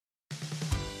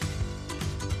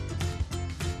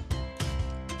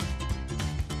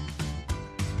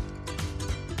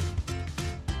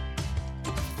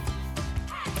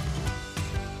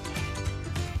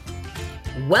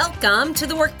Welcome to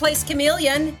the Workplace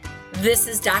Chameleon. This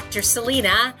is Dr.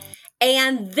 Selena,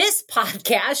 and this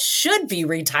podcast should be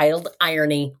retitled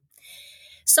Irony.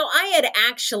 So I had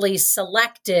actually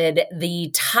selected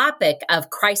the topic of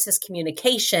crisis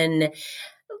communication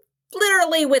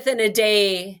literally within a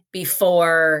day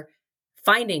before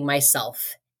finding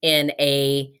myself in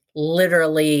a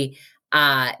literally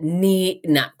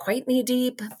not quite knee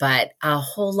deep, but a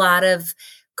whole lot of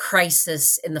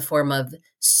crisis in the form of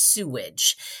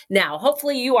sewage. Now,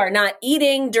 hopefully you are not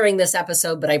eating during this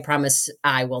episode, but I promise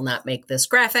I will not make this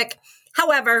graphic.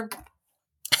 However,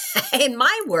 in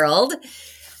my world,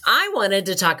 I wanted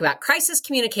to talk about crisis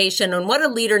communication and what a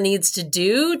leader needs to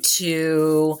do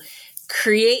to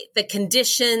create the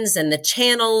conditions and the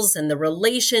channels and the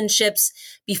relationships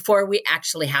before we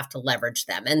actually have to leverage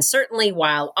them. And certainly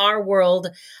while our world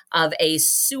of a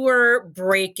sewer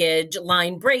breakage,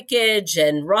 line breakage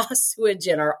and raw sewage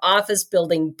in our office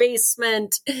building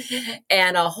basement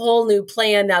and a whole new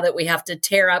plan now that we have to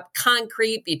tear up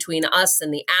concrete between us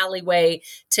and the alleyway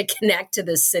to connect to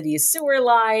the city sewer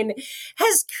line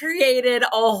has created a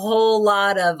whole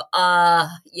lot of,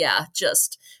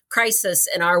 just crisis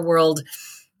in our world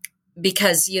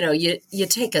because, you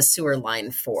take a sewer line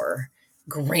for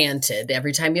granted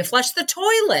every time you flush the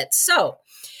toilet. So,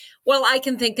 well, I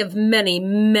can think of many,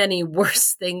 many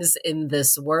worse things in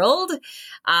this world.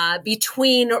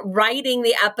 Between writing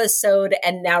the episode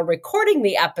and now recording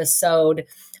the episode,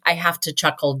 I have to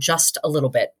chuckle just a little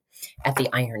bit at the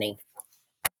irony.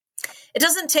 It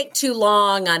doesn't take too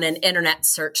long on an internet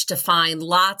search to find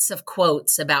lots of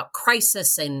quotes about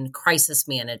crisis and crisis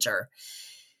manager.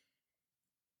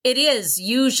 It is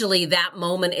usually that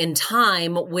moment in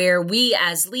time where we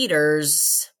as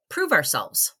leaders prove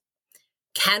ourselves.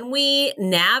 Can we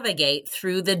navigate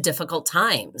through the difficult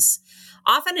times?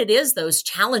 Often it is those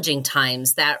challenging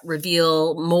times that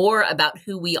reveal more about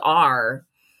who we are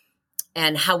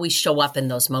and how we show up in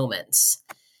those moments.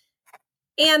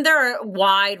 And there are a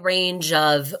wide range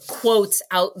of quotes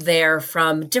out there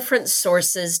from different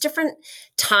sources, different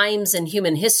times in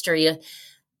human history.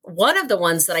 One of the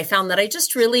ones that I found that I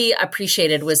just really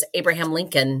appreciated was Abraham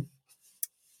Lincoln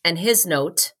and his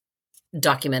note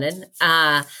documented.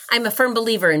 I'm a firm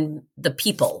believer in the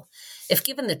people. If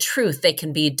given the truth, they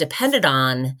can be depended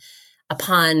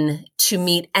upon to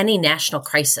meet any national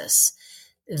crisis.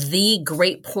 The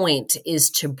great point is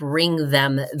to bring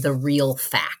them the real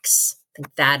facts. I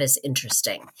think that is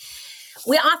interesting.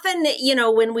 We often,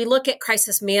 when we look at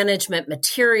crisis management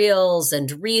materials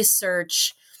and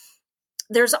research,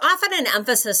 there's often an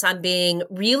emphasis on being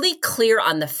really clear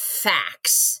on the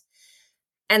facts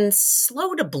and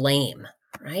slow to blame,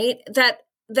 right?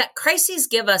 That crises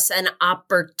give us an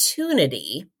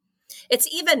opportunity. It's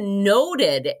even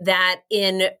noted that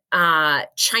in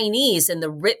Chinese, in the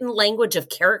written language of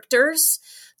characters,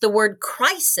 the word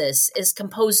crisis is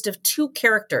composed of two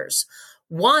characters,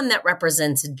 one that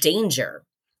represents danger.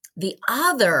 The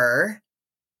other,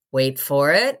 wait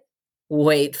for it,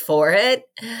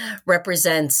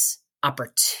 represents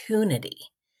opportunity.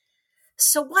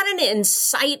 So what an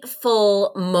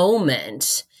insightful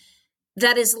moment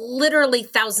that is literally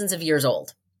thousands of years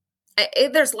old.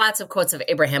 There's lots of quotes of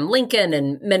Abraham Lincoln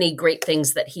and many great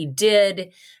things that he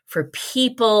did for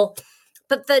people.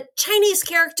 But the Chinese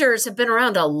characters have been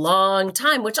around a long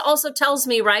time, which also tells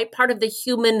me, right, part of the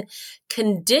human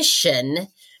condition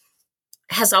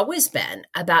has always been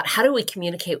about how do we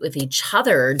communicate with each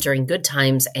other during good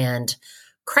times and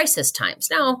crisis times.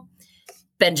 Now,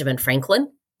 Benjamin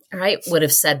Franklin, right, would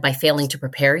have said, by failing to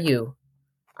prepare, you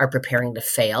are preparing to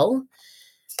fail.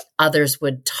 Others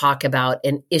would talk about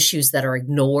issues that are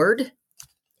ignored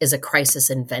is a crisis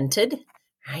invented,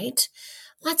 right?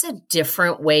 Lots of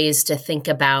different ways to think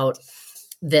about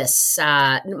this.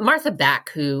 Martha Beck,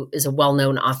 who is a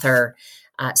well-known author,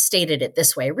 stated it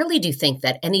this way: I really do think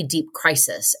that any deep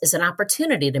crisis is an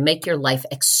opportunity to make your life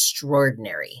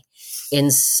extraordinary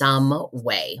in some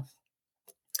way.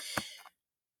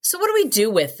 So what do we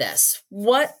do with this?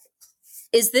 What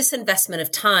is this investment of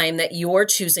time that you're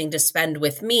choosing to spend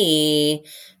with me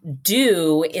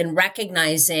do in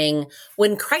recognizing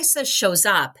when crisis shows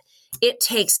up, it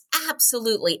takes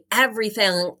absolutely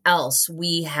everything else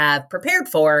we have prepared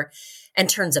for and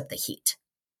turns up the heat.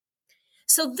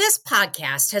 So this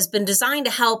podcast has been designed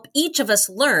to help each of us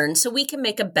learn so we can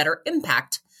make a better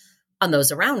impact on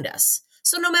those around us.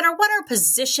 So no matter what our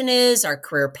position is, our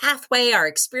career pathway, our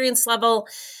experience level,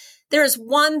 there is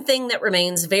one thing that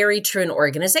remains very true in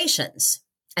organizations,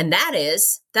 and that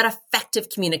is that effective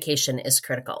communication is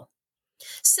critical.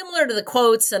 Similar to the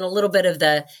quotes and a little bit of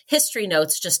the history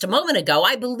notes just a moment ago,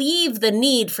 I believe the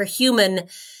need for human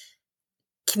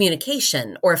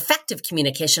communication or effective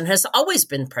communication has always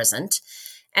been present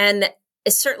and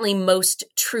is certainly most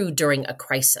true during a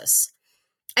crisis.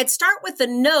 I'd start with a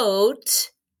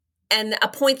note and a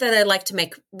point that I like to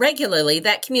make regularly,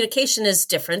 that communication is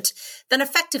different than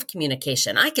effective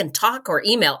communication. I can talk or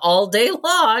email all day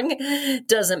long,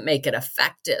 doesn't make it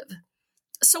effective.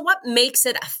 So what makes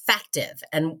it effective?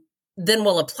 And then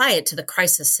we'll apply it to the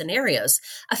crisis scenarios.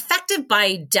 Effective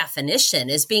by definition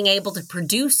is being able to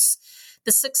produce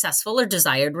the successful or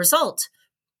desired result.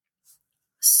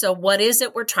 So what is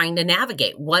it we're trying to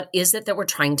navigate? What is it that we're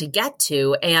trying to get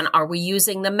to? And are we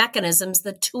using the mechanisms,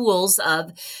 the tools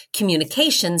of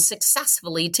communication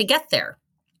successfully to get there?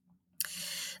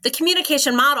 The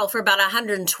communication model for about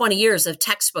 120 years of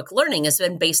textbook learning has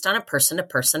been based on a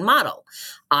person-to-person model.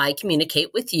 I communicate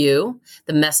with you.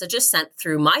 The message is sent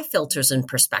through my filters and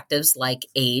perspectives like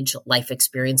age, life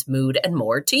experience, mood, and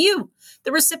more to you,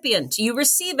 the recipient. You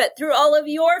receive it through all of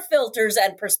your filters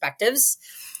and perspectives.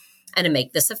 And to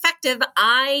make this effective,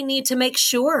 I need to make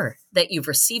sure that you've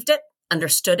received it,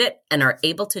 understood it, and are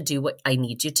able to do what I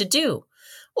need you to do.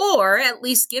 Or at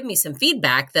least give me some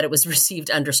feedback that it was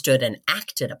received, understood, and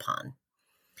acted upon.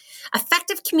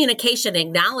 Effective communication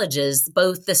acknowledges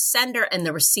both the sender and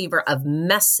the receiver of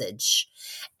message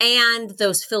and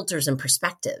those filters and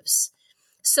perspectives.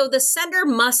 So the sender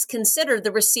must consider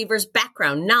the receiver's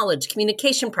background, knowledge,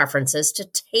 communication preferences to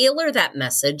tailor that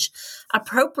message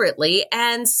appropriately.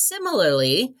 And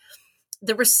similarly,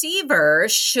 the receiver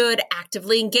should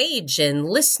actively engage in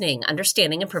listening,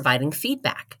 understanding, and providing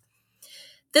feedback.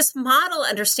 This model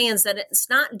understands that it's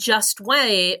not just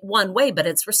one way, but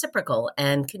it's reciprocal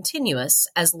and continuous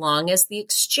as long as the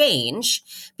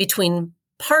exchange between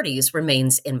parties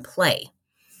remains in play.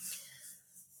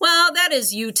 Well, that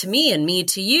is you to me and me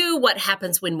to you. What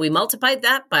happens when we multiply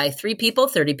that by 3 people,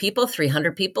 30 people,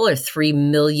 300 people, or 3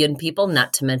 million people,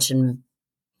 not to mention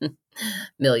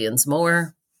millions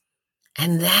more?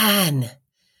 And then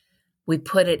we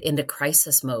put it into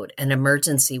crisis mode, an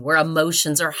emergency where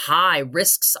emotions are high,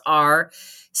 risks are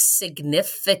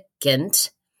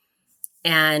significant,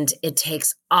 and it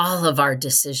takes all of our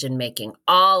decision making,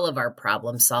 all of our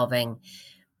problem solving,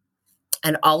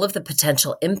 and all of the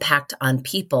potential impact on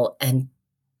people and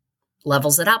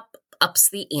levels it up, ups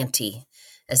the ante,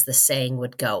 as the saying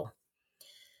would go.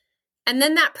 And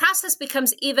then that process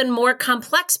becomes even more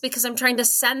complex because I'm trying to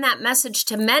send that message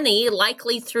to many,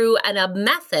 likely through a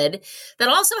method that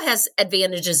also has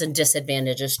advantages and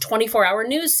disadvantages. 24-hour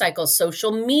news cycles,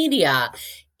 social media,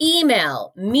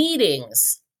 email,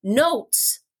 meetings,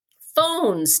 notes,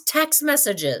 phones, text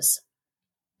messages.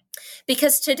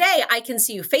 Because today I can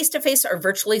see you face-to-face or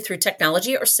virtually through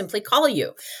technology or simply call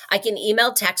you. I can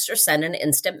email, text, or send an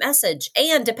instant message.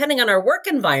 And depending on our work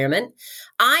environment,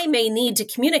 I may need to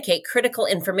communicate critical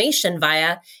information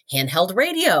via handheld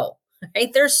radio,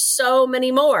 right? There's so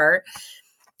many more,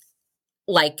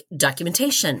 like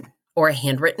documentation or a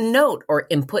handwritten note or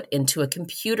input into a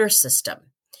computer system.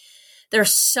 There are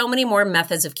so many more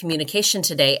methods of communication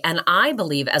today, and I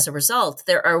believe as a result,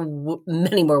 there are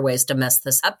many more ways to mess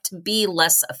this up to be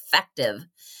less effective,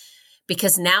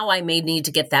 because now I may need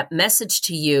to get that message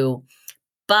to you,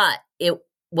 but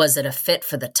was it a fit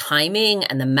for the timing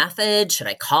and the method? Should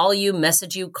I call you,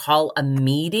 message you, call a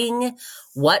meeting?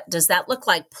 What does that look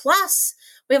like? Plus,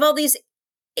 we have all these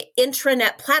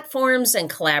intranet platforms and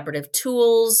collaborative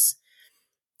tools.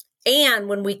 And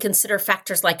when we consider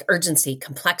factors like urgency,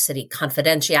 complexity,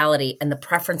 confidentiality, and the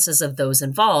preferences of those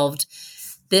involved,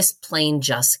 this plain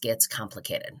just gets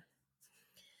complicated.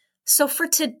 So for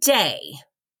today,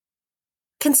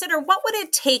 consider what would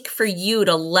it take for you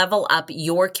to level up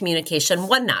your communication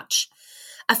one notch,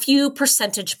 a few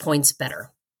percentage points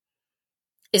better?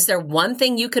 Is there one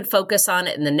thing you could focus on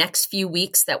in the next few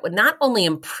weeks that would not only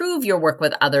improve your work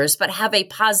with others, but have a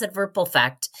positive ripple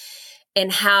effect in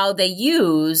how they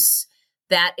use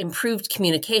that improved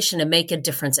communication to make a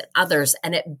difference in others?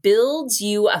 And it builds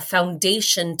you a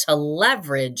foundation to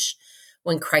leverage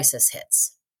when crisis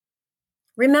hits.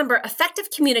 Remember, effective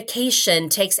communication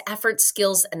takes effort,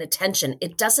 skills, and attention.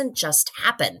 It doesn't just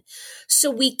happen.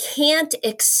 So we can't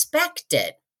expect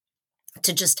it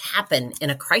to just happen in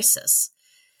a crisis.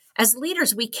 As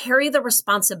leaders, we carry the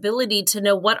responsibility to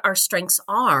know what our strengths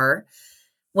are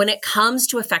when it comes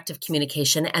to effective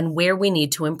communication and where we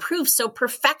need to improve. So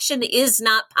perfection is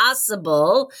not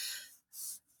possible.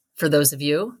 For those of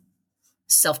you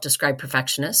self-described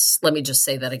perfectionists, let me just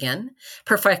say that again.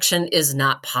 Perfection is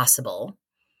not possible.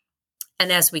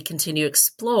 And as we continue to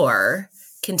explore,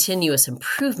 continuous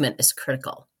improvement is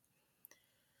critical.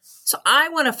 So I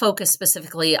want to focus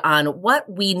specifically on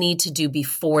what we need to do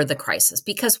before the crisis,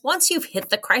 because once you've hit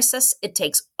the crisis, it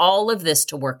takes all of this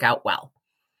to work out well.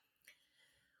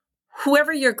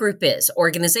 Whoever your group is,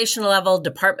 organizational level,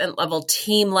 department level,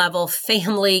 team level,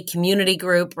 family, community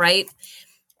group, right?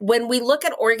 When we look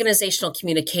at organizational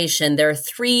communication, there are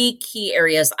 3 key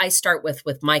areas I start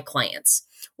with my clients.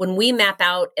 When we map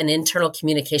out an internal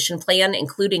communication plan,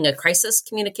 including a crisis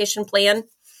communication plan,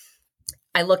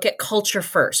 I look at culture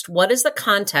first. What is the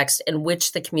context in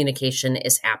which the communication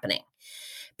is happening?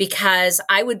 Because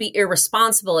I would be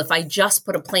irresponsible if I just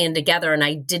put a plan together and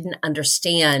I didn't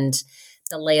understand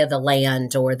the lay of the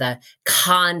land or the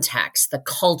context, the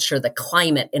culture, the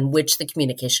climate in which the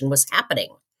communication was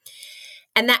happening.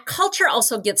 And that culture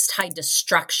also gets tied to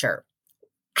structure.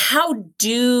 How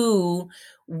do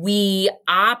we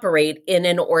operate in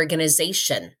an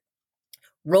organization?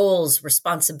 Roles,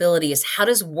 responsibilities, how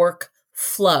does work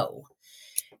flow?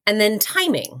 And then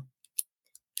timing.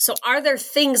 So are there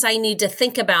things I need to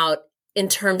think about in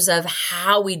terms of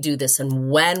how we do this and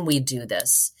when we do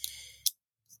this?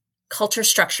 Culture,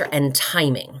 structure, and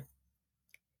timing.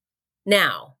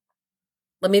 Now,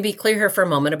 let me be clear here for a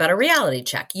moment about a reality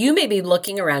check. You may be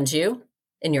looking around you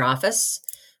in your office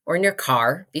or in your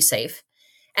car, be safe,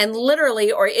 and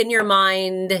literally or in your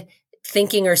mind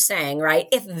thinking or saying, right,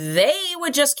 if they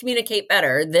would just communicate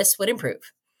better, this would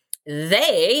improve.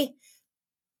 They,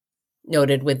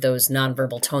 noted with those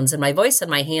nonverbal tones in my voice and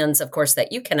my hands, of course,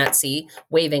 that you cannot see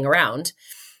waving around,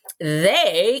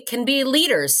 they can be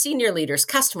leaders, senior leaders,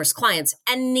 customers, clients,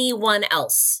 anyone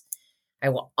else. I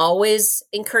will always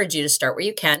encourage you to start where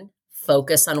you can,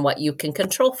 focus on what you can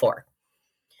control for.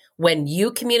 When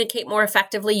you communicate more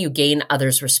effectively, you gain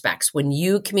others' respects. When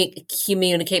you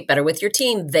communicate better with your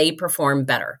team, they perform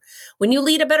better. When you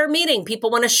lead a better meeting, people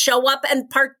want to show up and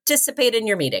participate in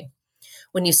your meeting.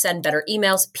 When you send better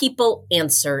emails, people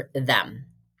answer them.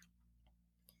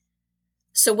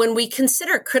 So when we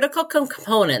consider critical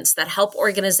components that help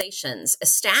organizations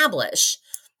establish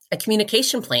a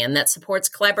communication plan that supports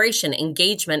collaboration,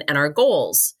 engagement, and our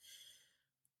goals,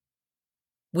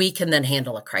 we can then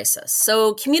handle a crisis.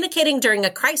 So communicating during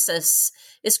a crisis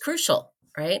is crucial,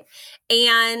 right?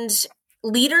 And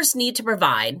leaders need to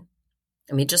provide,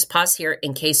 let me just pause here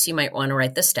in case you might want to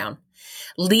write this down.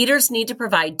 Leaders need to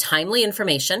provide timely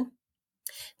information.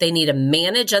 They need to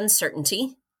manage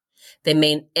uncertainty. They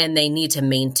need to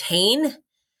maintain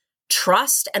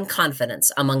trust and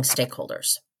confidence among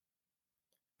stakeholders.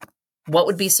 What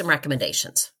would be some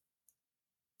recommendations?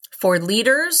 For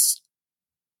leaders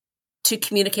to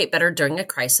communicate better during a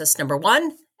crisis, number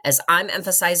 1, as I'm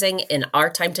emphasizing in our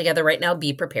time together right now,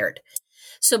 be prepared.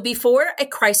 So before a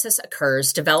crisis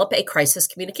occurs, develop a crisis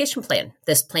communication plan.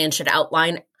 This plan should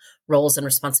outline roles and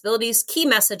responsibilities, key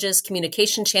messages,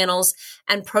 communication channels,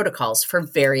 and protocols for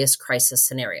various crisis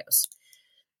scenarios.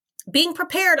 Being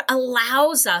prepared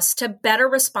allows us to better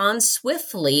respond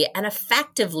swiftly and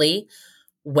effectively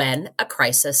when a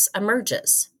crisis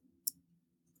emerges.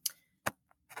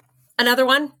 Another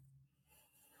one,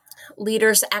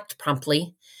 leaders act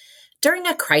promptly. During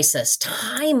a crisis,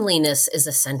 timeliness is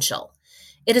essential.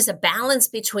 It is a balance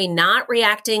between not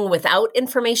reacting without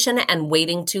information and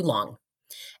waiting too long.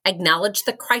 Acknowledge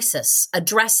the crisis,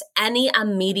 address any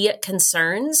immediate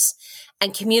concerns,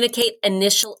 and communicate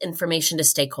initial information to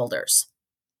stakeholders.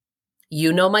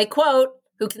 You know my quote.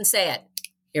 Who can say it?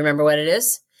 You remember what it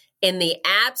is? In the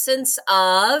absence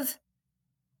of,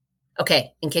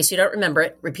 okay, in case you don't remember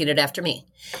it, repeat it after me.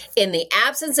 In the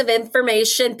absence of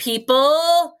information,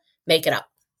 people make it up.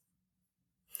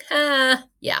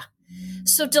 Yeah.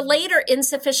 So delayed or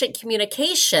insufficient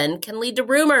communication can lead to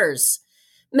rumors,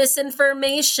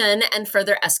 misinformation, and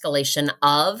further escalation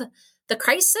of the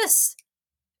crisis.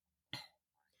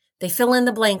 They fill in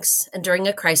the blanks, and during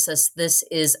a crisis, this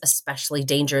is especially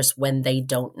dangerous when they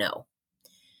don't know.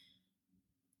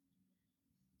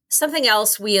 Something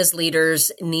else we as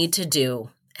leaders need to do,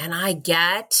 and I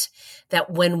get that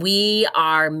when we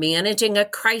are managing a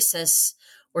crisis,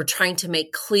 we're trying to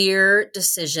make clear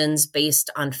decisions based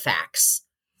on facts.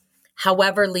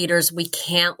 However, leaders, we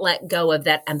can't let go of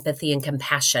that empathy and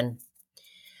compassion.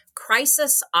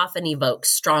 Crisis often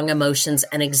evokes strong emotions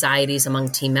and anxieties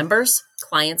among team members,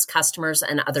 clients, customers,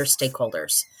 and other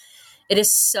stakeholders. It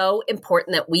is so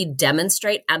important that we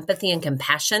demonstrate empathy and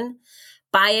compassion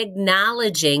by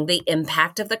acknowledging the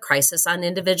impact of the crisis on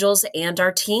individuals and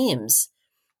our teams.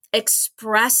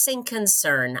 Expressing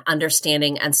concern,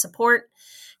 understanding, and support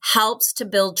helps to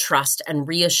build trust and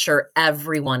reassure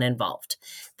everyone involved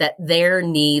that their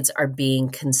needs are being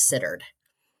considered.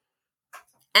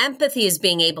 Empathy is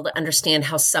being able to understand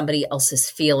how somebody else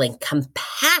is feeling.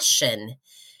 Compassion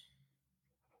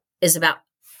is about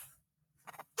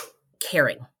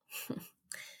caring.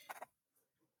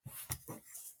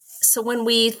 So when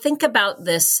we think about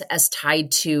this as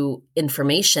tied to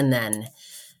information, then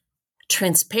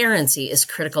transparency is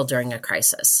critical during a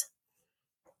crisis.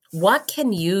 What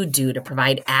can you do to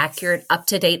provide accurate,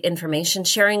 up-to-date information,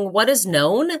 sharing what is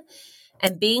known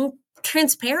and being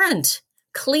transparent,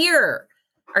 clear,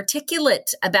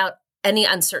 articulate about any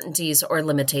uncertainties or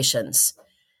limitations?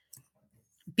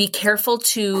 Be careful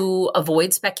to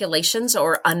avoid speculations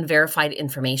or unverified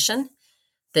information.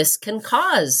 This can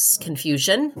cause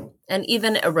confusion and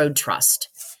even erode trust.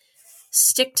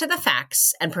 Stick to the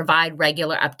facts and provide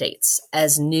regular updates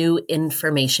as new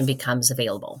information becomes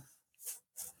available.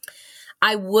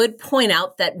 I would point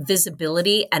out that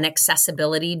visibility and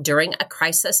accessibility during a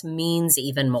crisis means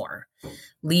even more.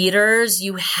 Leaders,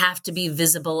 you have to be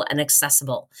visible and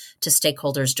accessible to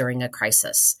stakeholders during a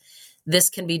crisis. This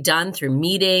can be done through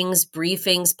meetings,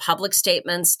 briefings, public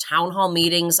statements, town hall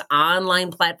meetings,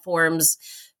 online platforms.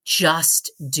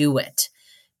 Just do it.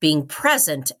 Being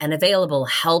present and available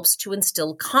helps to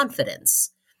instill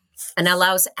confidence and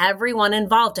allows everyone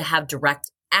involved to have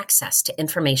direct access to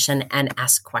information and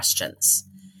ask questions.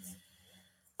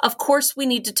 Of course, we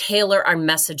need to tailor our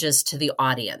messages to the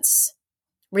audience.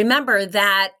 Remember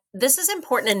that this is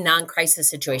important in non-crisis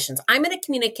situations. I'm going to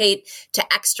communicate to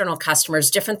external customers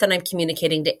different than I'm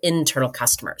communicating to internal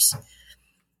customers.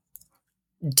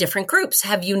 Different groups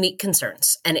have unique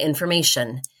concerns and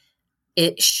information.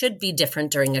 It should be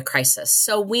different during a crisis.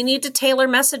 So we need to tailor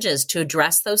messages to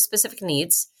address those specific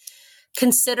needs.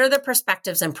 Consider the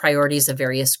perspectives and priorities of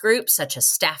various groups, such as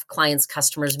staff, clients,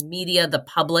 customers, media, the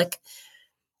public,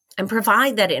 and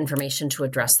provide that information to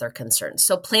address their concerns.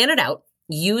 So plan it out.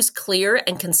 Use clear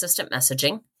and consistent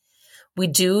messaging. We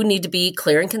do need to be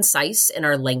clear and concise in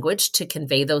our language to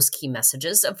convey those key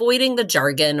messages, avoiding the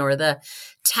jargon or the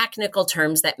technical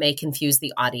terms that may confuse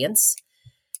the audience.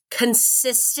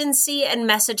 Consistency and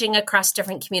messaging across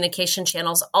different communication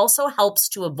channels also helps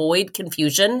to avoid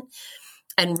confusion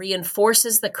and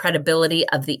reinforces the credibility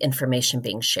of the information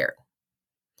being shared.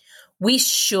 We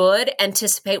should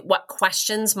anticipate what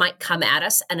questions might come at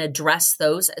us and address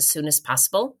those as soon as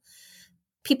possible.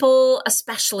 People,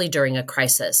 especially during a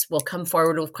crisis, will come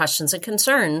forward with questions and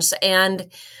concerns,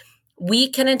 and we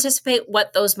can anticipate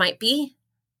what those might be,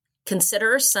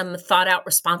 consider some thought-out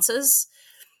responses,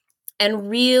 and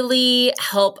really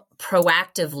help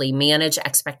proactively manage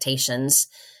expectations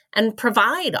and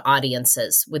provide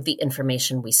audiences with the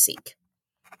information we seek.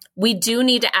 We do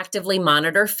need to actively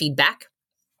monitor feedback,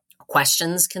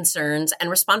 questions, concerns, and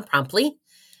respond promptly.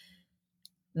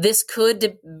 This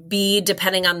could be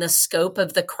depending on the scope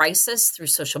of the crisis through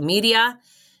social media,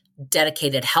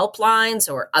 dedicated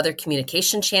helplines, or other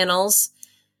communication channels.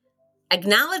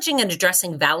 Acknowledging and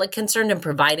addressing valid concern and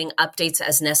providing updates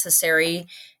as necessary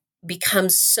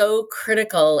becomes so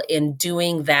critical in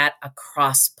doing that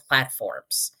across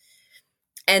platforms.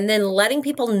 And then letting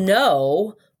people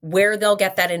know where they'll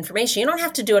get that information. You don't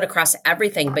have to do it across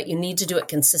everything, but you need to do it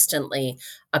consistently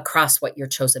across what your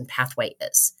chosen pathway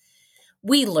is.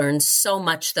 We learn so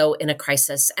much, though, in a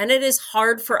crisis, and it is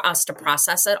hard for us to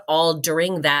process it all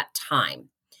during that time.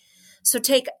 So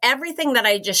take everything that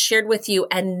I just shared with you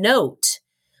and note,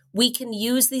 we can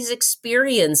use these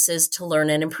experiences to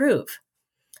learn and improve.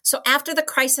 So after the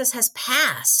crisis has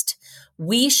passed,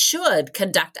 we should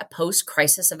conduct a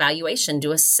post-crisis evaluation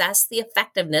to assess the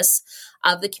effectiveness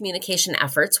of the communication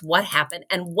efforts, what happened,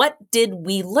 and what did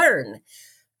we learn.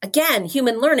 Again,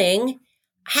 human learning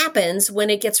happens when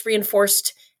it gets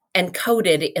reinforced and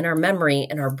coded in our memory,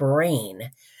 in our brain.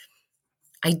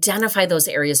 Identify those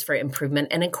areas for improvement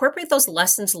and incorporate those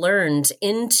lessons learned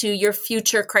into your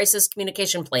future crisis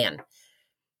communication plan.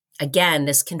 Again,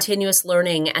 this continuous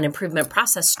learning and improvement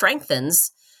process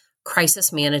strengthens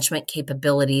crisis management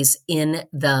capabilities in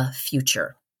the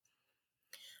future.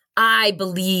 I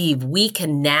believe we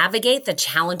can navigate the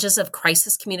challenges of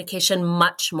crisis communication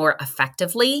much more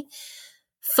effectively,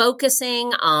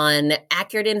 focusing on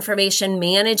accurate information,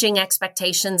 managing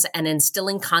expectations, and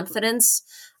instilling confidence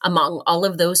among all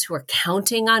of those who are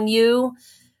counting on you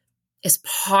is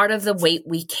part of the weight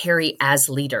we carry as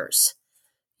leaders.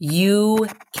 You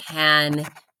can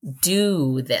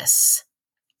do this.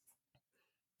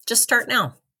 Just start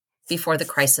now before the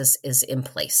crisis is in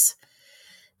place.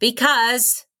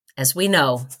 Because, as we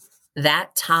know,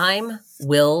 that time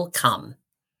will come.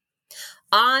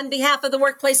 On behalf of the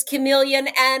Workplace Chameleon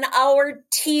and our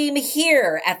team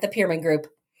here at the Pearman Group,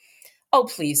 oh,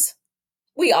 please,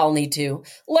 we all need to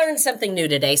learn something new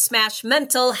today. Smash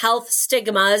mental health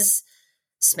stigmas,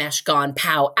 smash gone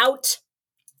pow out,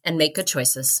 and make good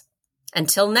choices.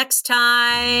 Until next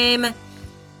time,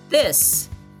 this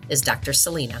is Dr.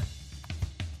 Selena.